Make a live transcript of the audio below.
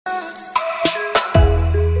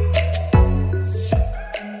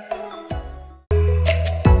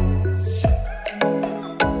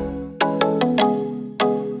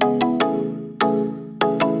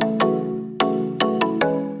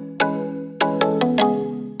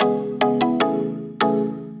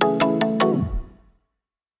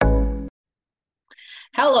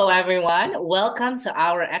everyone. Welcome to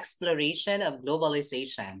our exploration of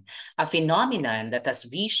globalization, a phenomenon that has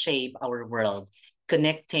reshaped our world,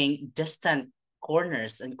 connecting distant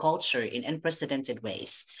corners and culture in unprecedented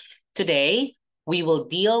ways. Today, we will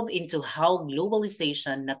delve into how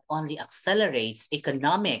globalization not only accelerates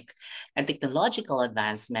economic and technological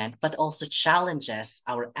advancement, but also challenges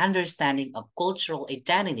our understanding of cultural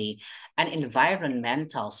identity and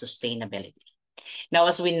environmental sustainability. Now,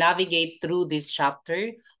 as we navigate through this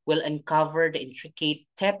chapter, we'll uncover the intricate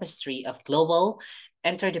tapestry of global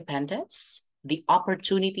interdependence, the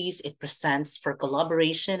opportunities it presents for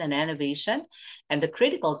collaboration and innovation, and the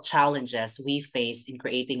critical challenges we face in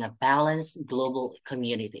creating a balanced global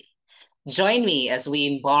community. Join me as we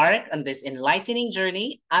embark on this enlightening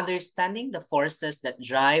journey, understanding the forces that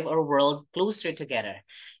drive our world closer together,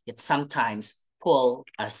 yet sometimes pull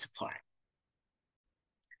us apart.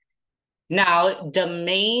 Now, the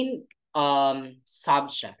main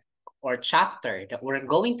subject or chapter that we're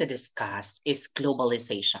going to discuss is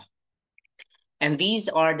globalization. And these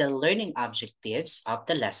are the learning objectives of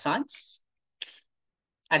the lessons.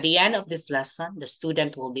 At the end of this lesson, the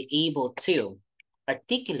student will be able to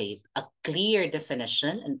articulate a clear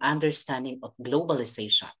definition and understanding of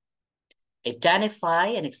globalization, identify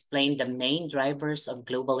and explain the main drivers of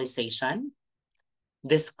globalization,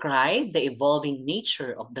 describe the evolving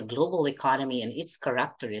nature of the global economy and its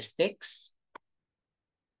characteristics,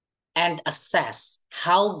 and assess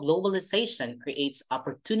how globalization creates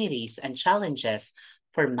opportunities and challenges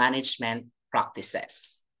for management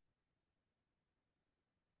practices.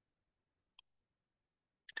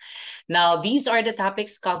 Now, these are the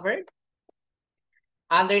topics covered.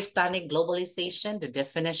 Understanding globalization, the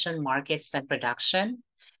definition, markets, and production,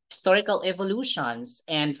 historical evolutions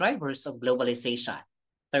and drivers of globalization.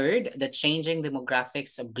 Third, the changing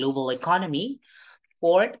demographics of global economy.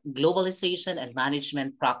 Fourth, globalization and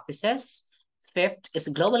management practices. Fifth is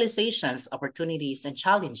globalization's opportunities and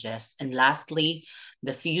challenges. And lastly,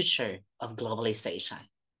 the future of globalization.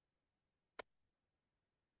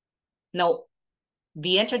 Now,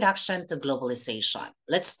 the introduction to globalization.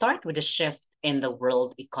 Let's start with the shift in the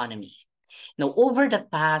world economy. Now, over the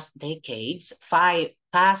past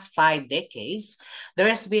five decades, there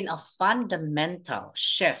has been a fundamental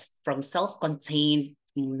shift from self-contained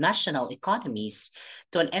national economies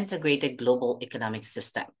to an integrated global economic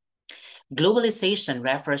system. Globalization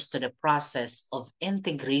refers to the process of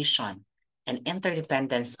integration and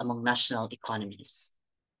interdependence among national economies.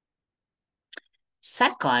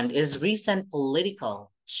 Second is recent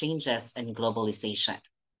political changes and globalization.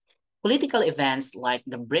 Political events like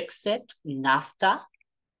the Brexit, NAFTA,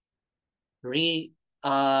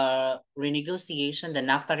 renegotiation, the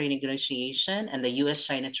NAFTA renegotiation, and the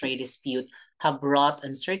US-China trade dispute have brought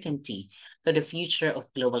uncertainty to the future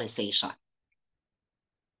of globalization.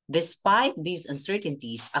 Despite these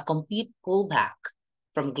uncertainties, a complete pullback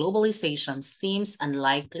from globalization seems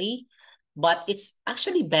unlikely, but it's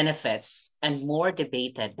actually benefits and more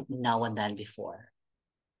debated now than before.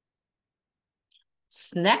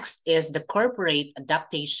 Next is the corporate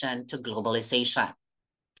adaptation to globalization.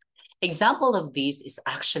 Example of this is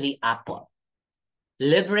actually Apple,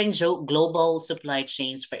 leveraging global supply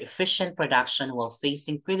chains for efficient production while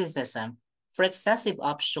facing criticism for excessive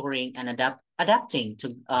offshoring and adapting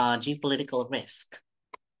to geopolitical risk.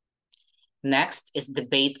 Next is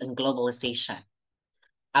debate on globalization.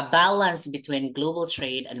 A balance between global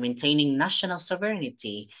trade and maintaining national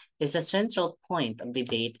sovereignty is a central point of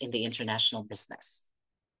debate in the international business.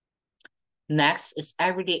 Next is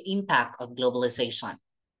everyday impact of globalization.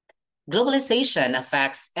 Globalization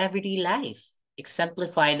affects everyday life,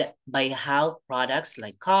 exemplified by how products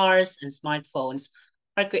like cars and smartphones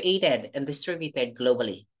are created and distributed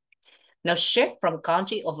globally. Now, shift from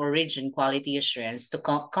country of origin quality assurance to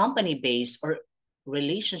company-based or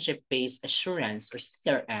relationship-based assurance or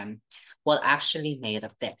CRM will actually made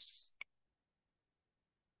of this.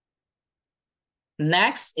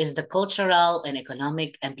 Next is the cultural and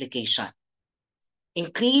economic implication.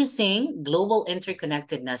 Increasing global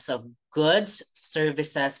interconnectedness of goods,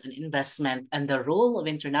 services, and investment, and the role of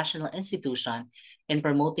international institutions in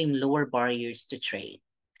promoting lower barriers to trade.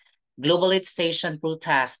 Globalization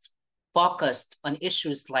protests focused on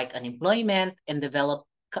issues like unemployment and developed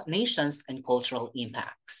nations and cultural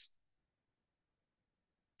impacts.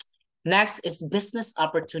 Next is business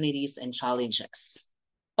opportunities and challenges.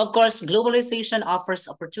 Of course, globalization offers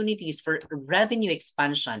opportunities for revenue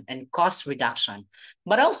expansion and cost reduction,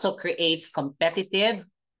 but also creates competitive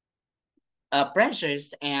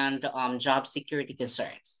pressures and job security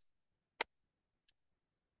concerns.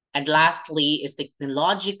 And lastly is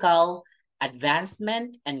technological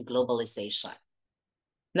advancement and globalization.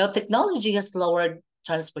 Now, technology has lowered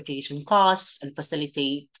transportation costs and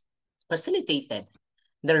facilitated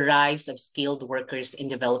the rise of skilled workers in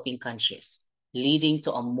developing countries, leading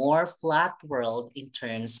to a more flat world in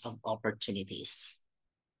terms of opportunities.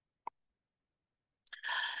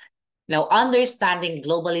 Now, understanding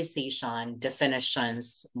globalization,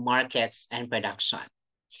 definitions, markets, and production.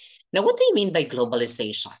 Now, what do you mean by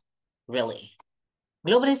globalization, really?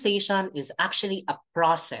 Globalization is actually a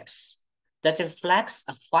process that reflects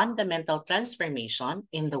a fundamental transformation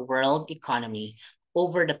in the world economy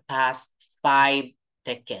over the past 5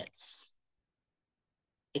 decades.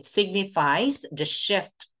 It signifies the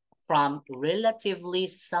shift from relatively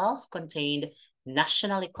self-contained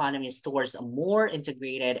national economies towards a more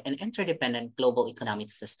integrated and interdependent global economic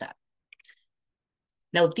system.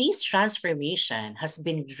 Now, this transformation has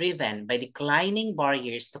been driven by declining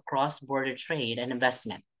barriers to cross-border trade and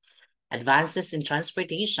investment, advances in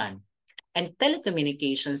transportation, and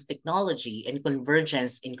telecommunications technology, and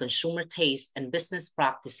convergence in consumer taste and business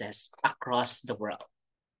practices across the world.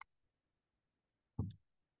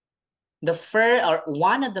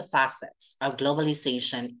 One of the facets of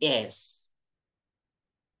globalization is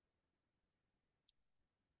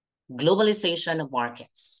globalization of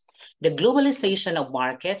markets. The globalization of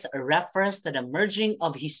markets refers to the merging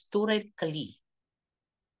of historically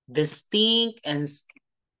distinct and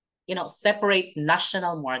separate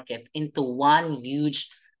national market into one huge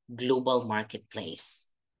global marketplace.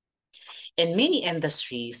 In many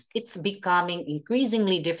industries, it's becoming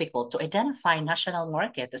increasingly difficult to identify national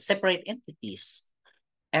market as separate entities.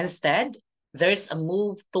 Instead, there's a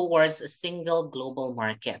move towards a single global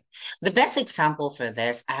market. The best example for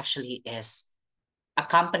this actually is a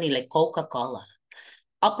company like Coca-Cola.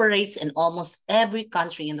 Operates in almost every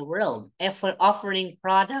country in the world, offering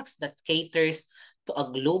products that caters to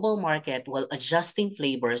a global market while adjusting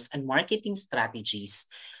flavors and marketing strategies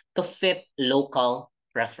to fit local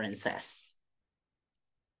preferences.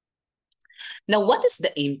 Now, what is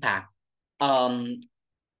the impact?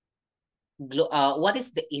 What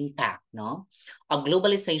is the impact, of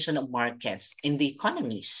globalization of markets in the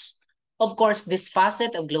economies? Of course, this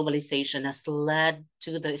facet of globalization has led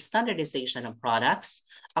to the standardization of products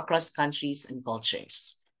across countries and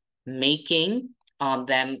cultures, making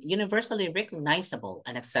them universally recognizable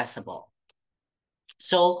and accessible.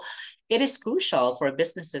 So it is crucial for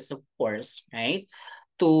businesses, of course, right,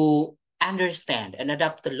 to understand and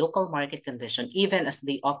adapt to local market condition even as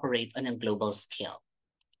they operate on a global scale.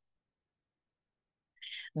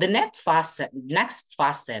 The next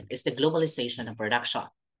facet is the globalization of production.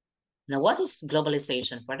 Now, what is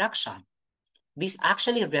globalization production? This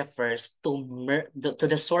actually refers to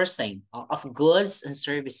the sourcing of goods and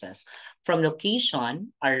services from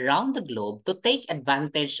location around the globe to take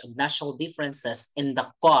advantage of national differences in the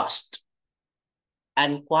cost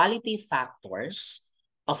and quality factors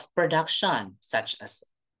of production, such as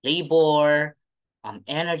labor,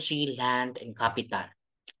 energy, land, and capital.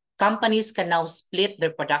 Companies can now split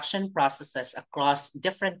their production processes across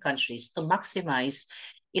different countries to maximize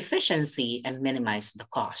efficiency and minimize the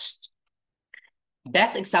cost.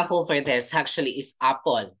 Best example for this actually is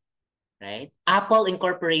Apple, right? Apple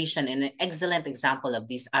Incorporation is an excellent example of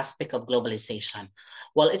this aspect of globalization.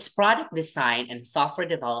 While its product design and software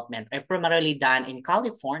development are primarily done in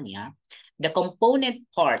California, the component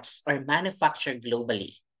parts are manufactured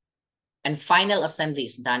globally. And final assembly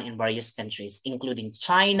is done in various countries, including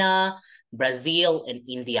China, Brazil, and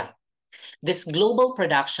India. This global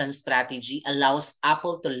production strategy allows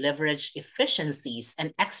Apple to leverage efficiencies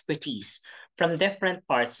and expertise from different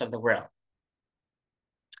parts of the world.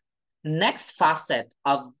 Next facet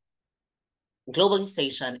of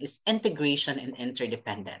globalization is integration and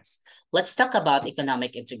interdependence. Let's talk about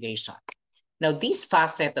economic integration. Now, this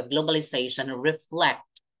facet of globalization reflect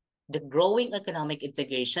the growing economic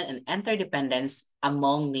integration and interdependence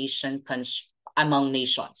among nations.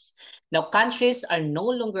 Now, countries are no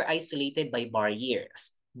longer isolated by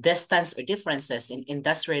barriers, distance, or differences in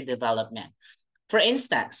industrial development. For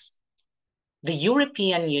instance, the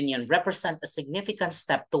European Union represents a significant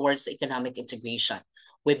step towards economic integration,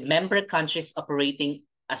 with member countries operating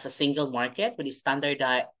as a single market with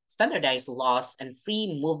standardized laws and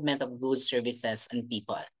free movement of goods, services, and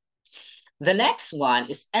people. The next one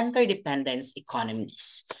is interdependence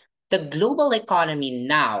economies. The global economy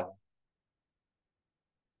now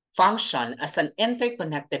function as an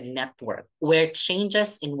interconnected network where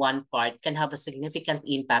changes in one part can have a significant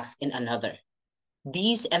impacts in another.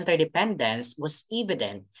 This interdependence was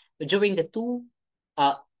evident during the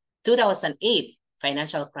 2008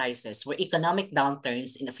 financial crisis, where economic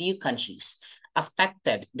downturns in a few countries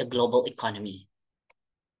affected the global economy.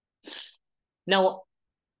 Now,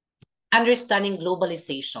 Understanding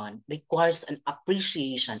globalization requires an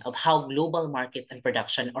appreciation of how global market and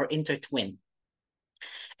production are intertwined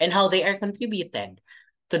and how they are contributed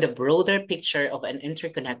to the broader picture of an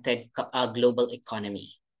interconnected global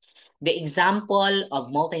economy. The example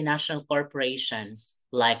of multinational corporations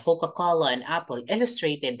like Coca-Cola and Apple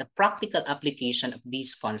illustrated the practical application of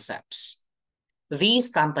these concepts. These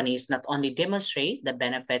companies not only demonstrate the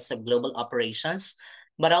benefits of global operations,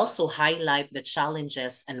 but also highlight the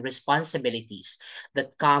challenges and responsibilities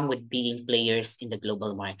that come with being players in the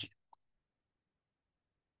global market.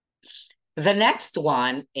 The next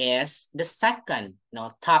one is the second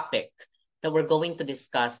topic that we're going to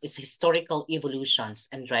discuss is historical evolutions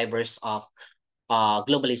and drivers of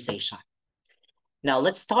globalization. Now,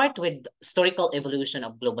 let's start with historical evolution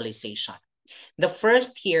of globalization. The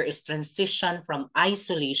first here is transition from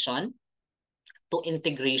isolation to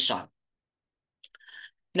integration.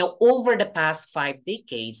 Now, over the past 5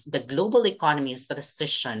 decades, the global economy has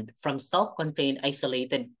transitioned from self-contained,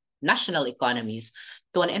 isolated national economies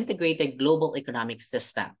to an integrated global economic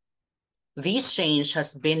system. This change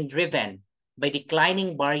has been driven by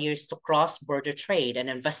declining barriers to cross-border trade and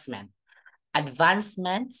investment,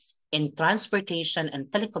 advancements in transportation and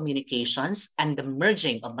telecommunications, and the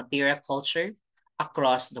merging of material culture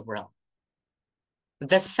across the world.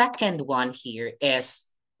 The second one here is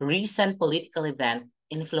recent political event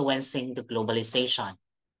influencing the globalization.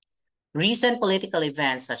 Recent political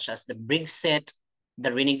events such as the Brexit, the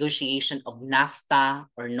renegotiation of NAFTA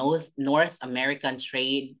or North American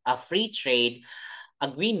free trade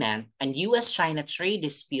agreement, and US-China trade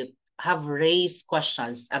dispute have raised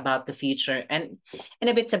questions about the future and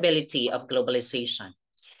inevitability of globalization.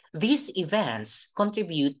 These events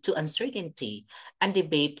contribute to uncertainty and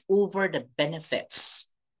debate over the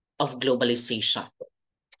benefits of globalization.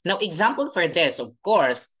 Now, example for this, of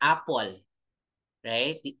course, Apple,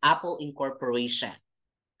 right? The Apple Incorporation.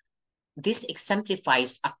 This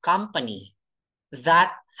exemplifies a company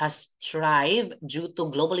that has thrived due to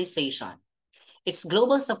globalization. Its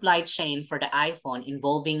global supply chain for the iPhone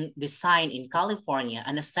involving design in California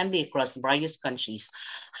and assembly across various countries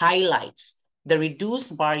highlights the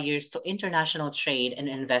reduced barriers to international trade and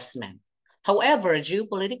investment. However,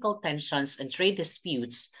 geopolitical tensions and trade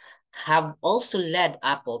disputes have also led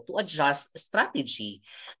Apple to adjust strategy,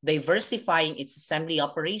 diversifying its assembly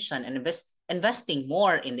operation and investing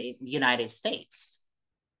more in the United States.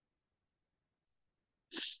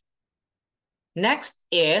 Next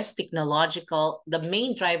is the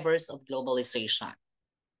main drivers of globalization.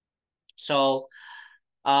 So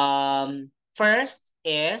first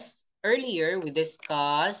is, earlier we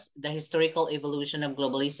discussed the historical evolution of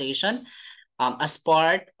globalization as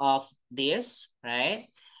part of this, right?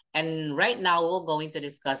 And right now we're going to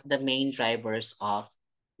discuss the main drivers of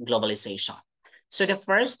globalization. So the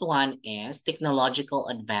first one is technological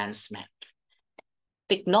advancement.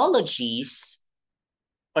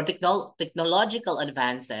 Technological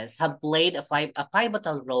advances have played a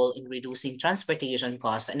pivotal role in reducing transportation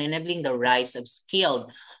costs and enabling the rise of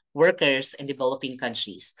skilled workers in developing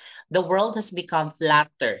countries. The world has become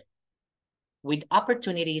flatter, with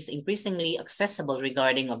opportunities increasingly accessible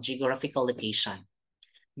regarding of geographical location.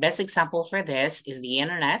 Best example for this is the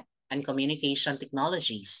internet and communication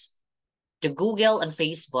technologies. The Google and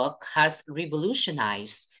Facebook has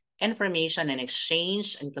revolutionized information and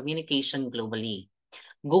exchange and communication globally.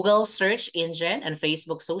 Google's search engine and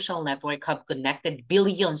Facebook social network have connected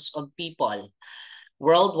billions of people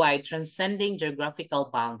worldwide, transcending geographical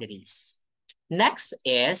boundaries. Next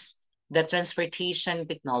is the transportation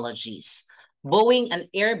technologies. Boeing and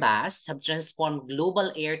Airbus have transformed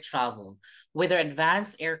global air travel with their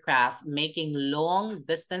advanced aircraft, making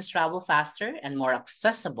long-distance travel faster and more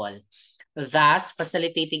accessible, thus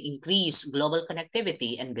facilitating increased global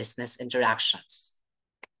connectivity and business interactions.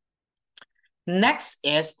 Next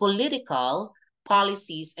is political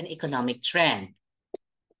policies and economic trend.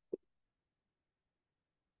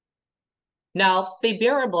 Now,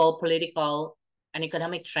 favorable political and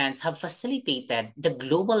economic trends have facilitated the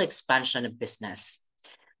global expansion of business.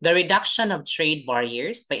 The reduction of trade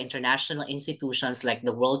barriers by international institutions like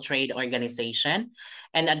the World Trade Organization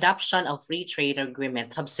and adoption of free trade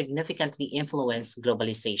agreement have significantly influenced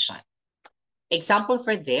globalization. Example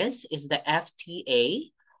for this is the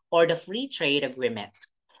FTA, or the Free Trade Agreement.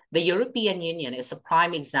 The European Union is a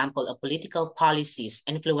prime example of political policies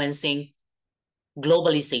influencing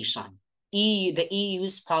globalization. The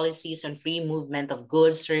EU's policies on free movement of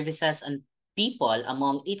goods, services, and people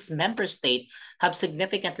among its member states have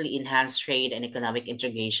significantly enhanced trade and economic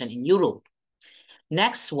integration in Europe.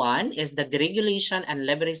 Next one is the deregulation and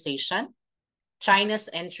liberalization. China's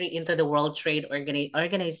entry into the World Trade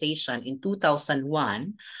Organization in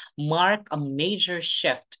 2001 marked a major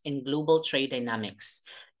shift in global trade dynamics.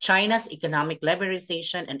 China's economic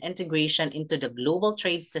liberalization and integration into the global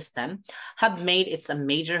trade system have made it a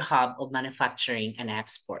major hub of manufacturing and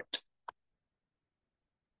export.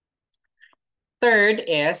 Third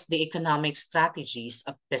is the economic strategies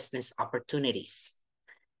of business opportunities.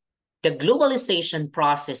 The globalization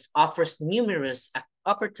process offers numerous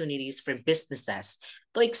opportunities for businesses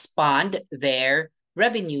to expand their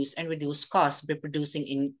revenues and reduce costs by producing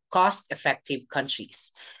in cost-effective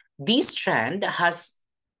countries. This trend has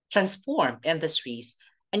transformed industries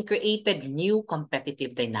and created new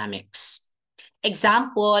competitive dynamics.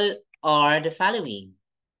 Example are the following: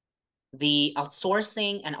 the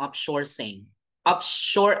outsourcing and offshoring.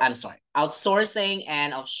 Outsourcing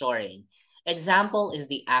and offshoring. Example is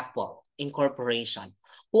the Apple Incorporation,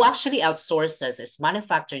 who actually outsources its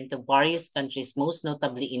manufacturing to various countries, most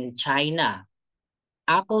notably in China.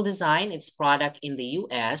 Apple designed its product in the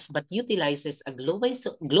US, but utilizes a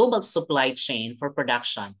global supply chain for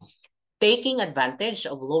production, taking advantage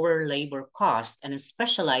of lower labor costs and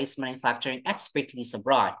specialized manufacturing expertise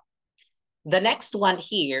abroad. The next one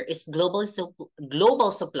here is global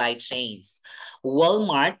supply chains.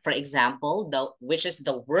 Walmart, for example, which is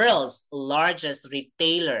the world's largest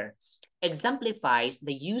retailer, exemplifies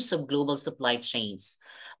the use of global supply chains.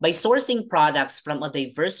 By sourcing products from a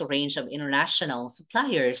diverse range of international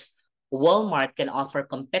suppliers, Walmart can offer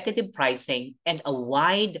competitive pricing and a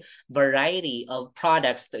wide variety of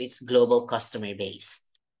products to its global customer base.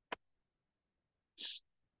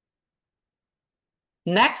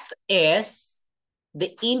 Next is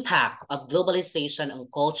the impact of globalization on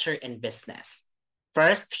culture and business.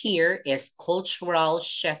 First here is cultural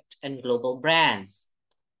shift in global brands.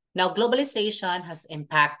 Now, globalization has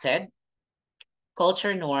impacted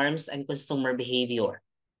culture norms and consumer behavior.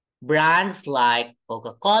 Brands like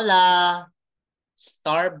Coca-Cola,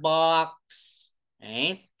 Starbucks,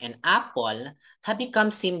 right, and Apple have become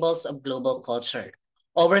symbols of global culture.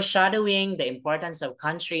 Overshadowing the importance of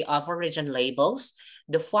country of origin labels,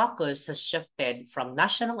 the focus has shifted from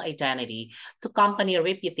national identity to company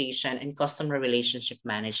reputation and customer relationship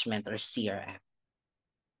management, or CRM.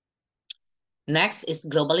 Next is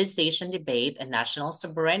globalization debate and national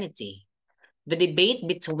sovereignty. The debate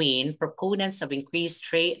between proponents of increased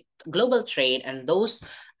global trade and those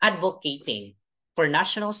advocating for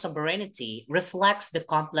national sovereignty reflects the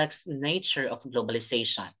complex nature of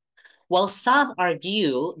globalization. While some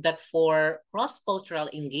argue that for cross-cultural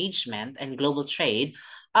engagement and global trade,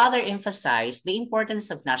 others emphasize the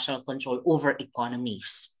importance of national control over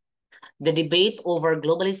economies. The debate over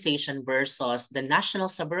globalization versus the national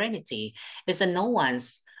sovereignty is a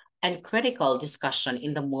nuanced and critical discussion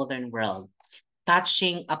in the modern world,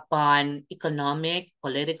 touching upon economic,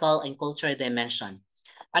 political, and cultural dimension.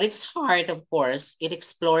 At its heart, of course, it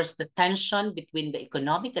explores the tension between the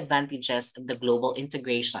economic advantages of the global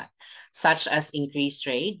integration, such as increased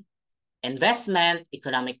trade, investment,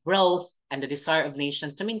 economic growth, and the desire of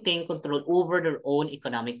nations to maintain control over their own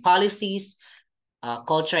economic policies,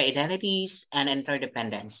 cultural identities, and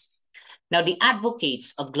interdependence. Now, the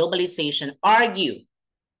advocates of globalization argue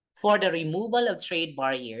for the removal of trade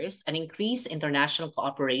barriers and increased international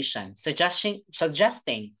cooperation, suggesting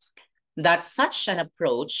that such an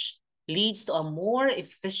approach leads to a more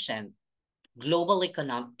efficient global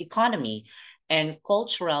economy and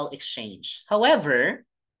cultural exchange. However,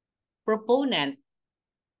 proponents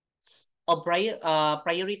of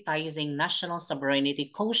prioritizing national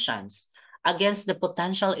sovereignty cautions against the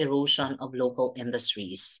potential erosion of local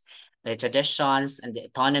industries, their traditions, and the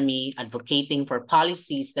autonomy, advocating for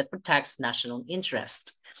policies that protects national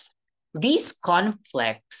interest. These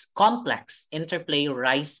complex interplay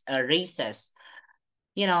raises,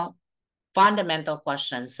 fundamental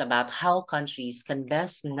questions about how countries can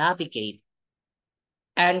best navigate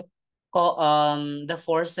and the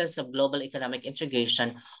forces of global economic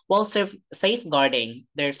integration while safeguarding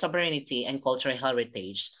their sovereignty and cultural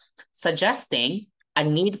heritage, suggesting a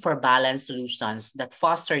need for balanced solutions that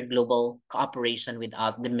foster global cooperation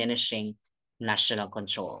without diminishing national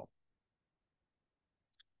control.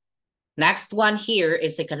 Next one here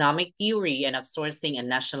is economic theory and outsourcing and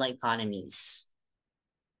national economies.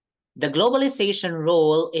 The globalization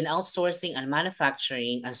role in outsourcing and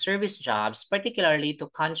manufacturing and service jobs, particularly to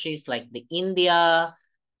countries like India,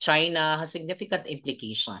 China, has significant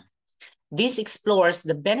implication. This explores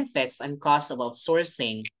the benefits and costs of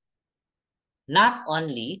outsourcing, not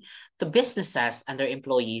only to businesses and their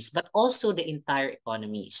employees, but also the entire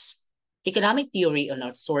economies. Economic theory on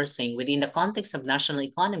outsourcing within the context of national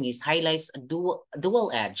economies highlights a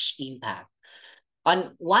dual-edged impact.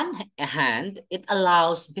 On one hand, it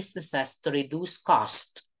allows businesses to reduce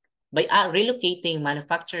cost by relocating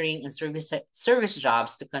manufacturing and service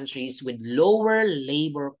jobs to countries with lower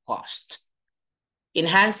labor cost,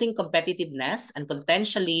 enhancing competitiveness and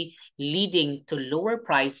potentially leading to lower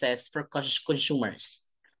prices for consumers.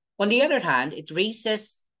 On the other hand, it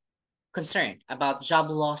raises concern about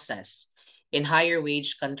job losses in higher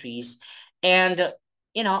wage countries and,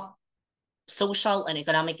 you know, social and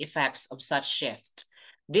economic effects of such shift.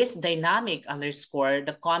 This dynamic underscore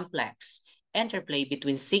the complex interplay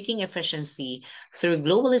between seeking efficiency through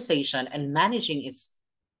globalization and managing its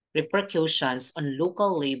repercussions on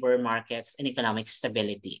local labor markets and economic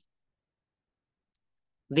stability.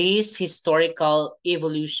 These historical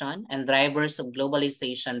evolution and drivers of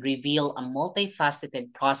globalization reveal a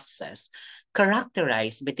multifaceted process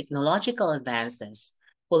characterized by technological advances,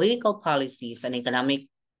 political policies, and economic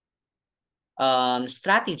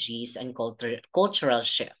strategies and cultural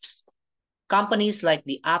shifts. Companies like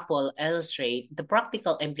the Apple illustrate the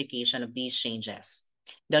practical implication of these changes.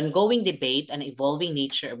 The ongoing debate and evolving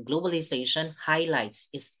nature of globalization highlights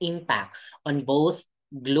its impact on both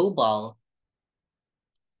global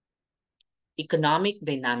economic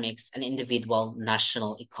dynamics and individual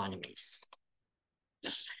national economies.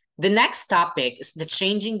 The next topic is the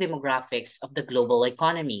changing demographics of the global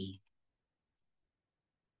economy.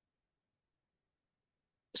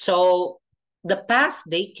 So the past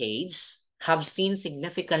decades have seen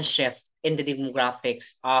significant shift in the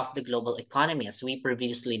demographics of the global economy, as we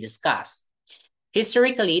previously discussed.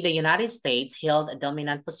 Historically, the United States held a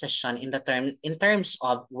dominant position in terms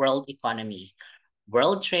of world economy,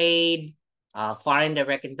 world trade, foreign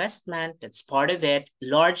direct investment, that's part of it.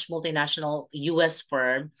 Large multinational US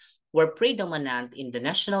firms were predominant in the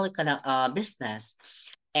business,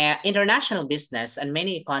 international business, and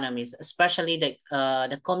many economies, especially the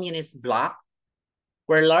communist bloc,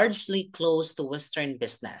 were largely closed to Western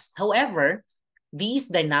business. However, these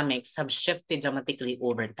dynamics have shifted dramatically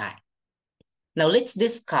over time. Now let's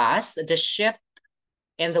discuss the shift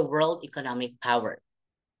in the world economic power.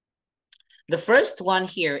 The first one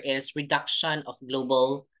here is reduction of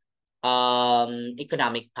global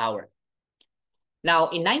economic power. Now,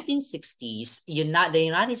 in 1960s, the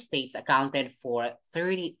United States accounted for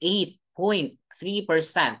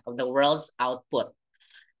 38.3% of the world's output.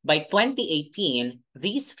 By 2018,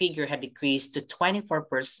 this figure had decreased to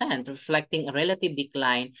 24%, reflecting a relative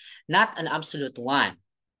decline, not an absolute one.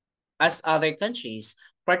 As other countries,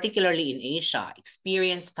 particularly in Asia,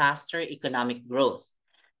 experience faster economic growth.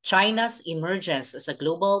 China's emergence as a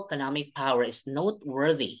global economic power is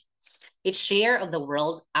noteworthy. Its share of the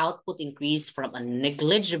world output increased from a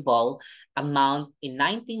negligible amount in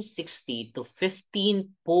 1960 to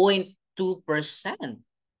 15.2%.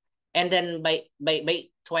 And then by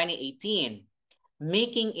 2018,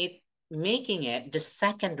 making it the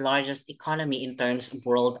second largest economy in terms of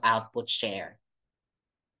world output share.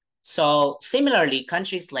 So similarly,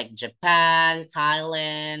 countries like Japan,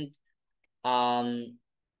 Thailand,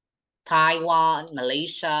 Taiwan,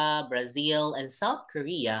 Malaysia, Brazil, and South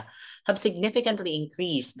Korea have significantly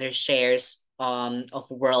increased their shares of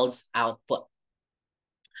world's output.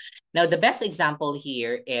 Now, the best example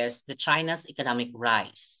here is the China's economic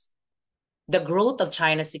rise. The growth of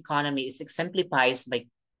China's economy is exemplified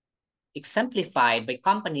by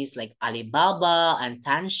companies like Alibaba and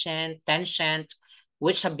Tencent,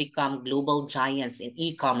 which have become global giants in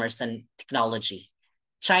e-commerce and technology.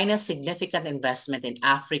 China's significant investment in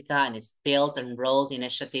Africa and its Belt and Road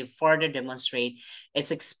initiative further demonstrate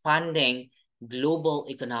its expanding global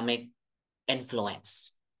economic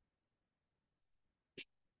influence.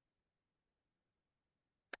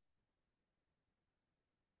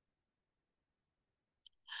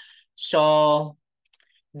 So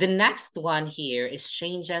the next one here is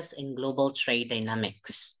changes in global trade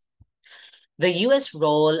dynamics. The US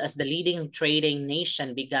role as the leading trading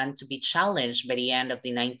nation began to be challenged by the end of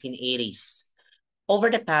the 1980s.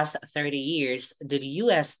 Over the past 30 years, the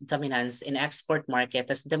US dominance in export market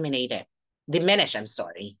has diminished.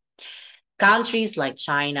 Countries like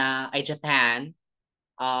Japan,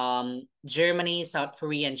 Germany, South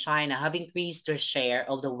Korea, and China have increased their share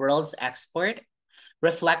of the world's export,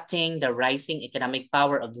 reflecting the rising economic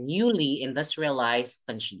power of newly industrialized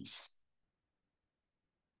countries.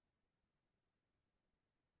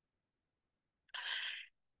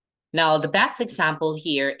 Now, the best example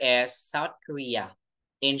here is South Korea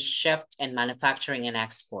in shift in manufacturing and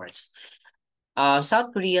exports.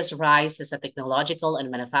 South Korea's rise as a technological and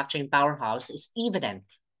manufacturing powerhouse is evident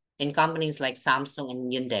in companies like Samsung and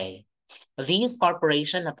Hyundai. These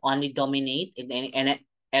corporations not only dominate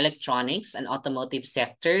electronics and automotive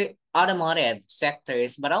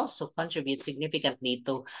sectors, but also contribute significantly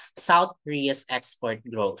to South Korea's export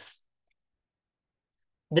growth.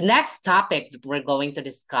 The next topic that we're going to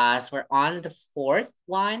discuss, we're on the fourth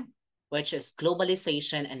one, which is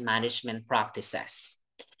globalization and management practices.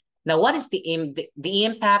 Now, what is the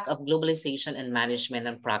impact of globalization and management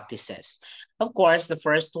and practices? Of course, the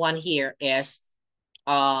first one here is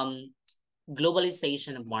globalization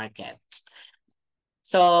of markets.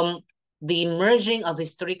 So the merging of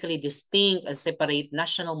historically distinct and separate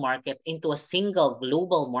national market into a single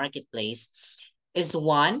global marketplace is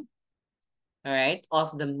one, all right,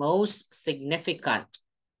 of the most significant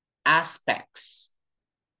aspects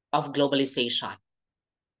of globalization.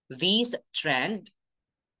 This trend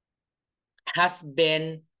has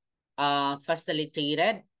been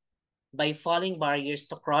facilitated by falling barriers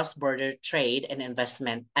to cross-border trade and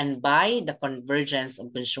investment, and by the convergence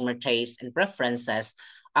of consumer tastes and preferences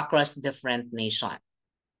across different nations.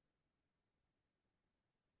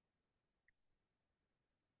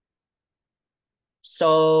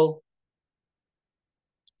 So,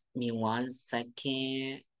 give me 1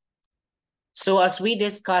 second. So as we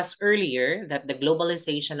discussed earlier, that the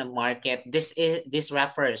globalization of market, this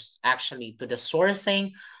refers actually to the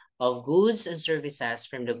sourcing of goods and services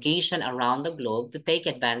from location around the globe to take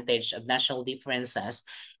advantage of national differences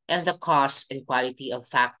and the cost and quality of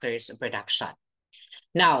factors of production.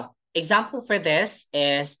 Now, example for this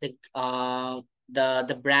is the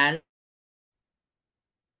brand.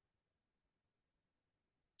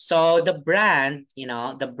 So the brand,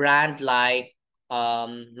 the brand like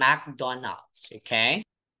McDonald's, okay?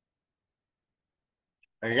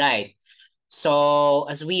 Right. So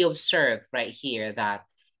as we observe right here that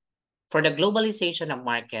for the globalization of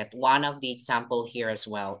market, one of the example here as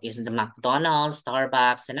well is the McDonald's,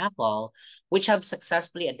 Starbucks, and Apple, which have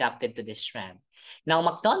successfully adapted to this trend. Now,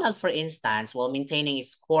 McDonald's, for instance, while maintaining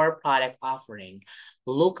its core product offering,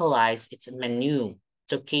 localized its menu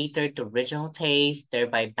to cater to regional taste,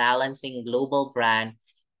 thereby balancing global brand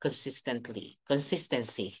consistency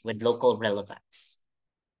with local relevance.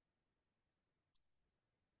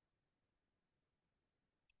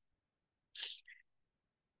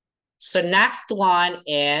 So next one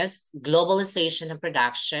is globalization and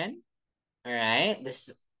production. All right, this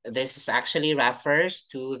is actually refers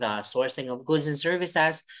to the sourcing of goods and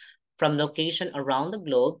services from location around the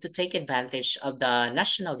globe to take advantage of the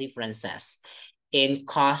national differences in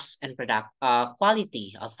cost and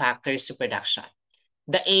quality of factors to production.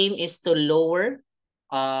 The aim is to lower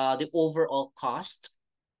the overall cost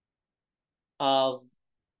of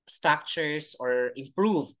structures or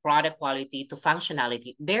improve product quality to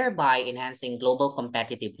functionality, thereby enhancing global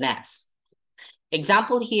competitiveness.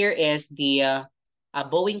 Example here is the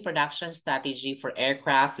Boeing production strategy for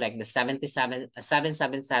aircraft like the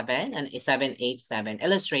 777 and 787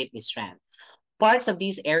 illustrate this trend. Parts of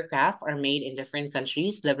these aircraft are made in different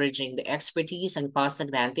countries, leveraging the expertise and cost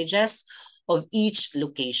advantages of each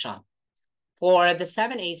location. For the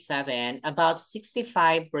 787, about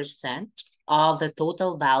 65% of the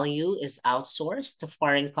total value is outsourced to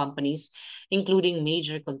foreign companies, including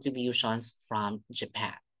major contributions from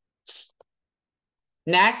Japan.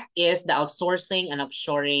 Next is the outsourcing and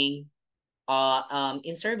offshoring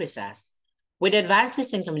in services. With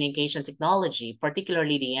advances in communication technology,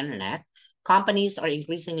 particularly the internet, companies are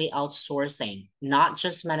increasingly outsourcing not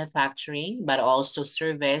just manufacturing, but also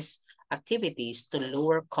service activities to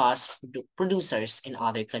lower cost producers in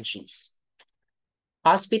other countries.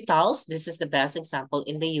 Hospitals, this is the best example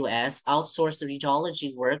in the US, outsource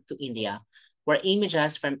radiology work to India, where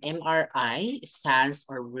images from MRI scans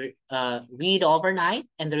are read overnight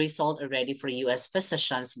and the result are ready for US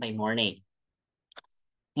physicians by morning.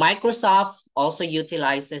 Microsoft also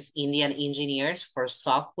utilizes Indian engineers for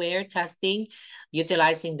software testing,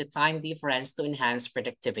 utilizing the time difference to enhance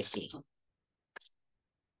productivity.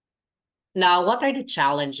 Now, what are the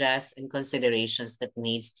challenges and considerations that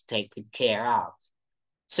needs to take good care of?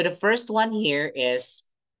 So the first one here is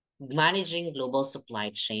managing global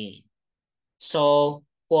supply chain. So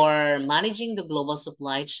for managing the global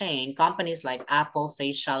supply chain, companies like Apple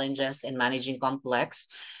face challenges in managing complex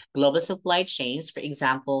global supply chains. For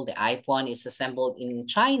example, the iPhone is assembled in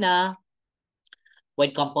China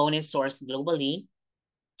with components sourced globally.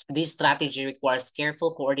 This strategy requires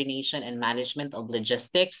careful coordination and management of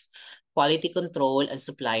logistics, quality control, and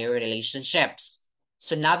supplier relationships.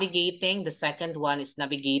 So navigating, the second one is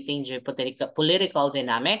navigating geopolitical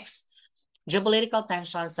dynamics. Geopolitical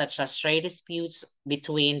tensions such as trade disputes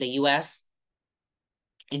between the US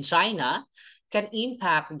and China can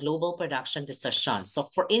impact global production decisions. So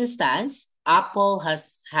for instance, Apple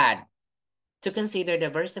has had to consider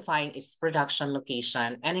diversifying its production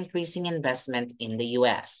location and increasing investment in the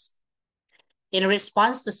US. In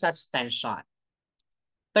response to such tension,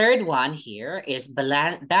 third one here is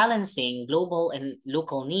balancing global and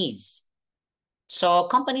local needs. So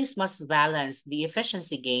companies must balance the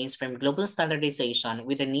efficiency gains from global standardization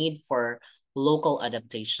with the need for local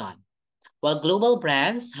adaptation. While global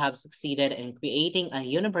brands have succeeded in creating a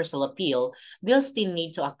universal appeal, they'll still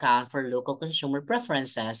need to account for local consumer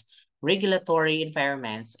preferences, regulatory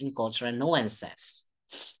environments, and cultural nuances.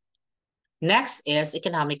 Next is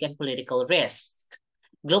economic and political risk.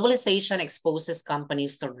 Globalization exposes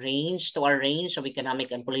companies to a range of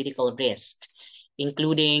economic and political risk,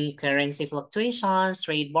 including currency fluctuations,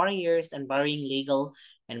 trade barriers, and varying legal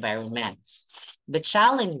environments. The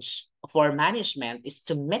challenge for management is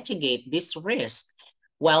to mitigate this risk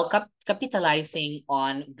while capitalizing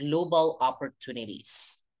on global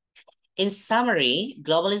opportunities. In summary,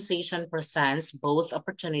 globalization presents both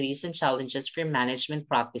opportunities and challenges for management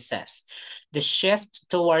practices. The shift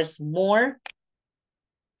towards more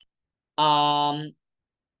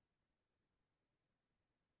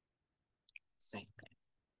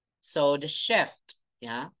so the shift,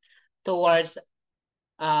 towards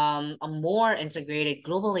a more integrated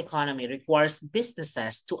global economy requires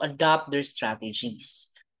businesses to adopt their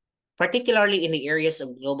strategies, particularly in the areas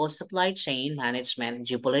of global supply chain management,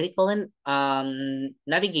 geopolitical and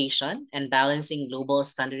navigation, and balancing global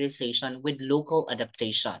standardization with local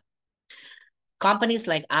adaptation. Companies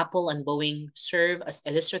like Apple and Boeing serve as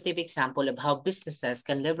illustrative example of how businesses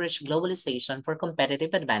can leverage globalization for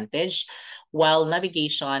competitive advantage while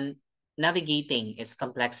navigating its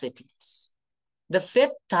complexities. The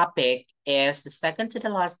fifth topic is the second to the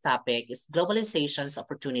last topic is globalization's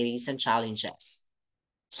opportunities and challenges.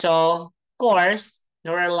 So, of course,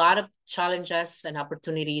 there are a lot of challenges and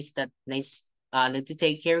opportunities that need to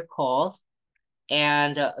take care of,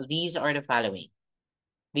 and these are the following.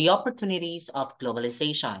 The opportunities of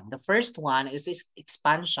globalization. The first one is this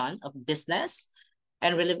expansion of business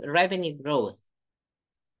and revenue growth.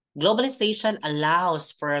 Globalization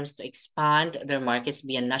allows firms to expand their markets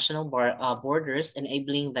beyond national borders,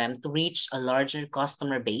 enabling them to reach a larger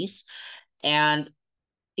customer base and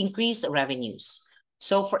increase revenues.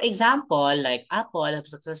 So for example, like Apple have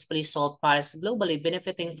successfully sold products globally,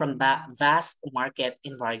 benefiting from vast market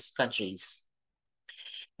in various countries.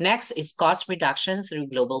 Next is cost reduction through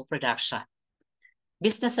global production.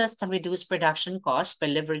 Businesses can reduce production costs by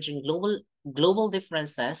leveraging global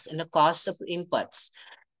differences in the cost of inputs,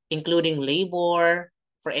 including labor.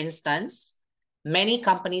 For instance, many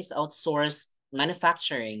companies outsource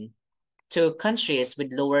manufacturing to countries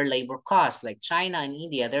with lower labor costs like China and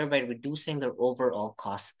India, thereby reducing their overall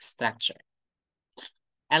cost structure.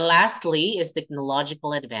 And lastly is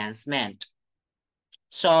technological advancement.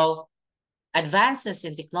 So advances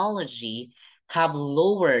in technology have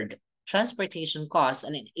lowered transportation costs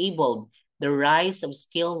and enabled the rise of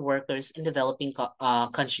skilled workers in developing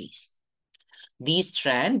countries. This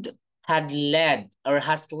trend has led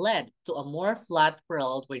to a more flat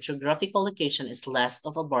world where geographical location is less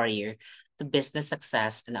of a barrier to business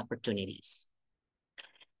success and opportunities.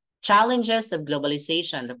 Challenges of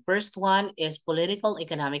globalization. The first one is political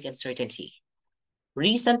economic uncertainty.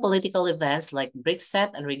 Recent political events like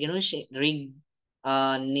Brexit and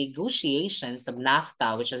negotiations of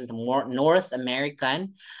NAFTA, which is the North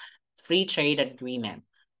American Free Trade Agreement,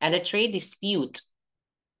 and a trade dispute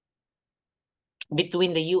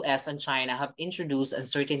between the US and China have introduced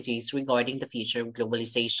uncertainties regarding the future of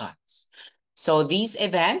globalizations. So these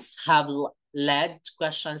events have led to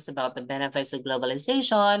questions about the benefits of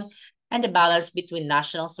globalization and the balance between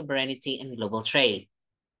national sovereignty and global trade.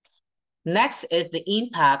 Next is the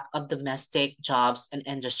impact of domestic jobs and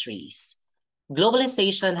industries.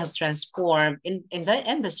 Globalization has transformed in the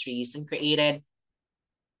industries and created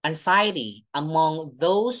anxiety among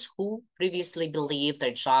those who previously believed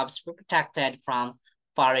their jobs were protected from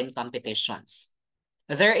foreign competitions.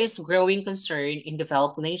 There is growing concern in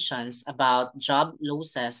developed nations about job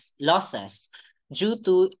losses due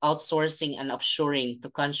to outsourcing and offshoring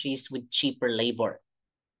to countries with cheaper labor.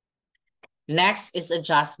 Next is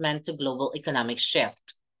adjustment to global economic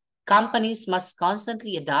shift. Companies must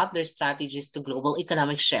constantly adapt their strategies to global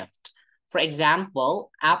economic shift. For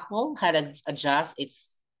example, Apple had to adjust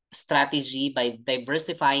its strategy by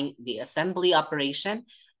diversifying the assembly operation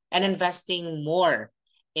and investing more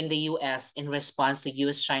in the US in response to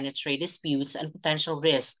US-China trade disputes and potential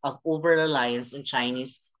risk of over-reliance on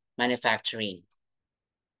Chinese manufacturing.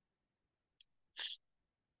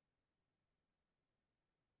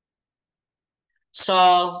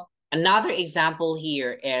 So another example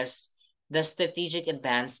here is the strategic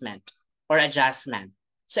advancement or adjustment.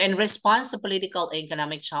 So in response to political and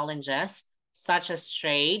economic challenges, such as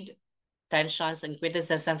trade, tensions, and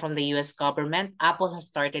criticism from the US government, Apple has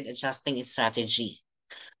started adjusting its strategy.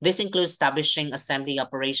 This includes establishing assembly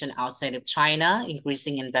operation outside of China,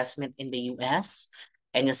 increasing investment in the US,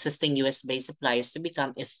 and assisting US-based suppliers to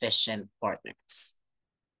become efficient partners.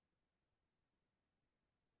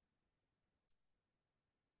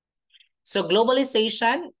 So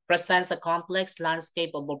globalization presents a complex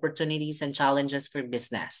landscape of opportunities and challenges for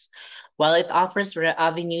business. While it offers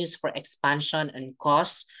avenues for expansion and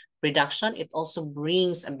cost reduction, it also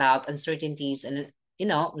brings about uncertainties and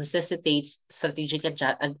necessitates strategic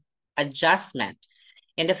adjustment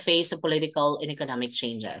in the face of political and economic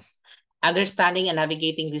changes. Understanding and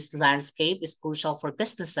navigating this landscape is crucial for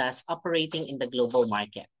businesses operating in the global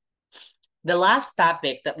market. The last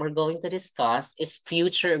topic that we're going to discuss is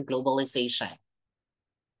future globalization.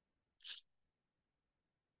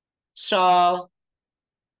 So,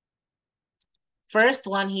 first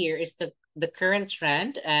one here is the current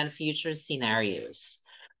trend and future scenarios.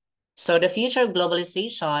 So the future of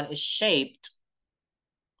globalization is shaped.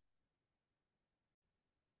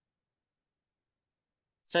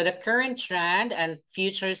 So the current trend and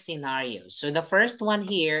future scenarios. So the first one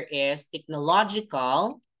here is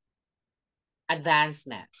technological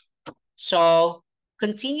advancement. So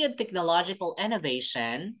continued technological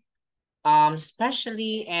innovation,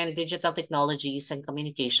 especially in digital technologies and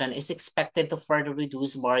communication, is expected to further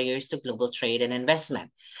reduce barriers to global trade and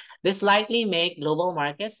investment. This likely make global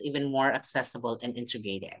markets even more accessible and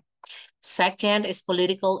integrated. Second is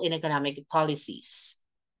political and economic policies.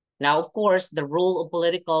 Now, of course, the role of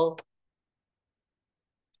political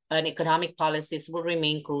and economic policies will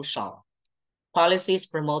remain crucial. Policies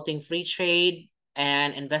promoting free trade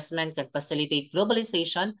and investment can facilitate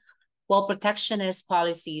globalization, while protectionist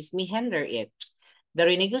policies may hinder it. The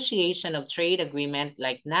renegotiation of trade agreement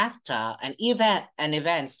like NAFTA and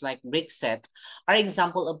events like Brexit are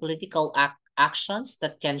examples of political actions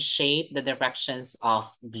that can shape the directions of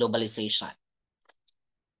globalization.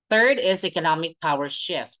 Third is economic power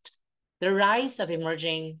shift. The rise of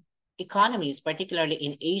emerging economies, particularly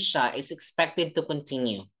in Asia, is expected to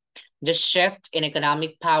continue. The shift in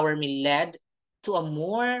economic power may lead to a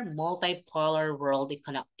more multipolar world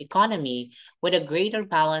economy with a greater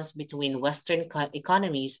balance between Western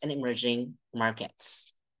economies and emerging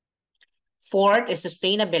markets. Fourth is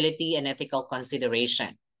sustainability and ethical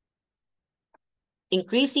consideration.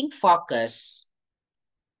 Increasing focus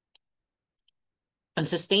on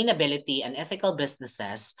sustainability and ethical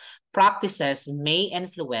businesses practices may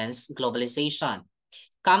influence globalization.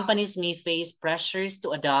 Companies may face pressures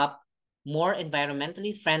to adopt more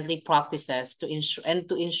environmentally friendly practices to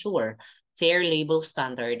ensure fair labor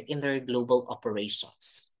standard in their global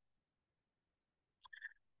operations.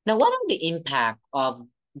 Now, what are the impact of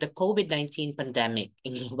the COVID-19 pandemic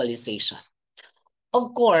in globalization?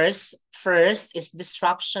 Of course, first is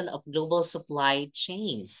disruption of global supply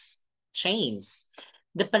chains.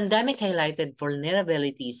 The pandemic highlighted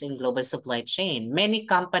vulnerabilities in global supply chain. Many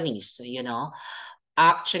companies,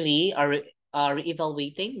 actually are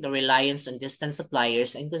evaluating the reliance on distant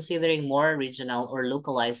suppliers and considering more regional or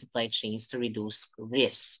localized supply chains to reduce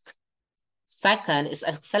risk. Second is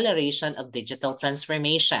acceleration of digital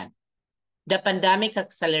transformation. The pandemic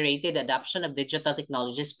accelerated adoption of digital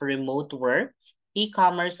technologies for remote work,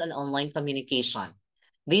 e-commerce, and online communication.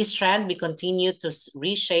 This trend will continue to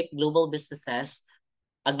reshape global business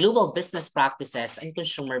practices and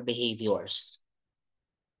consumer behaviors.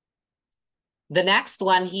 The next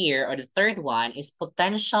one here, or the third one, is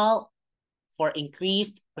potential for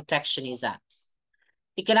increased protectionism.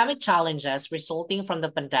 Economic challenges resulting from the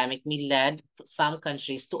pandemic may lead some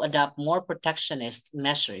countries to adopt more protectionist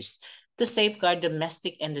measures to safeguard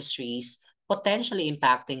domestic industries, potentially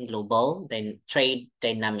impacting global trade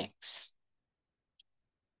dynamics.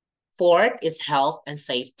 Fourth is health and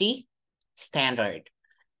safety standard.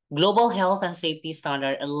 Global health and safety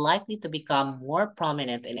standards are likely to become more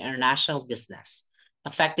prominent in international business,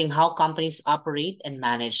 affecting how companies operate and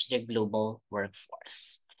manage their global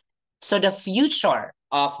workforce. So the future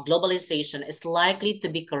of globalization is likely to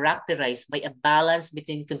be characterized by a balance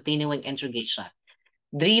between continuing integration,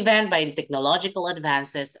 driven by technological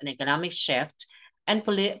advances and economic shift, and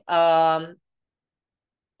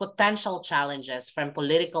potential challenges from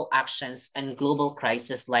political actions and global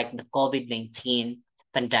crises like the COVID-19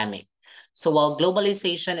 pandemic. So while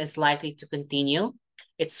globalization is likely to continue,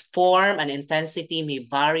 its form and intensity may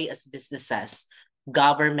vary as businesses,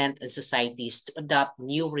 government, and societies to adopt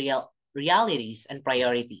new realities and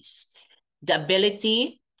priorities. The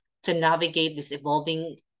ability to navigate this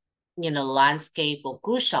evolving landscape will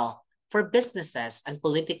crucial for businesses and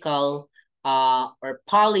political or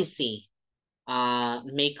policy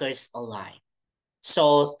makers alike.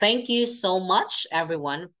 So thank you so much,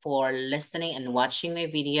 everyone, for listening and watching my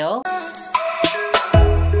video.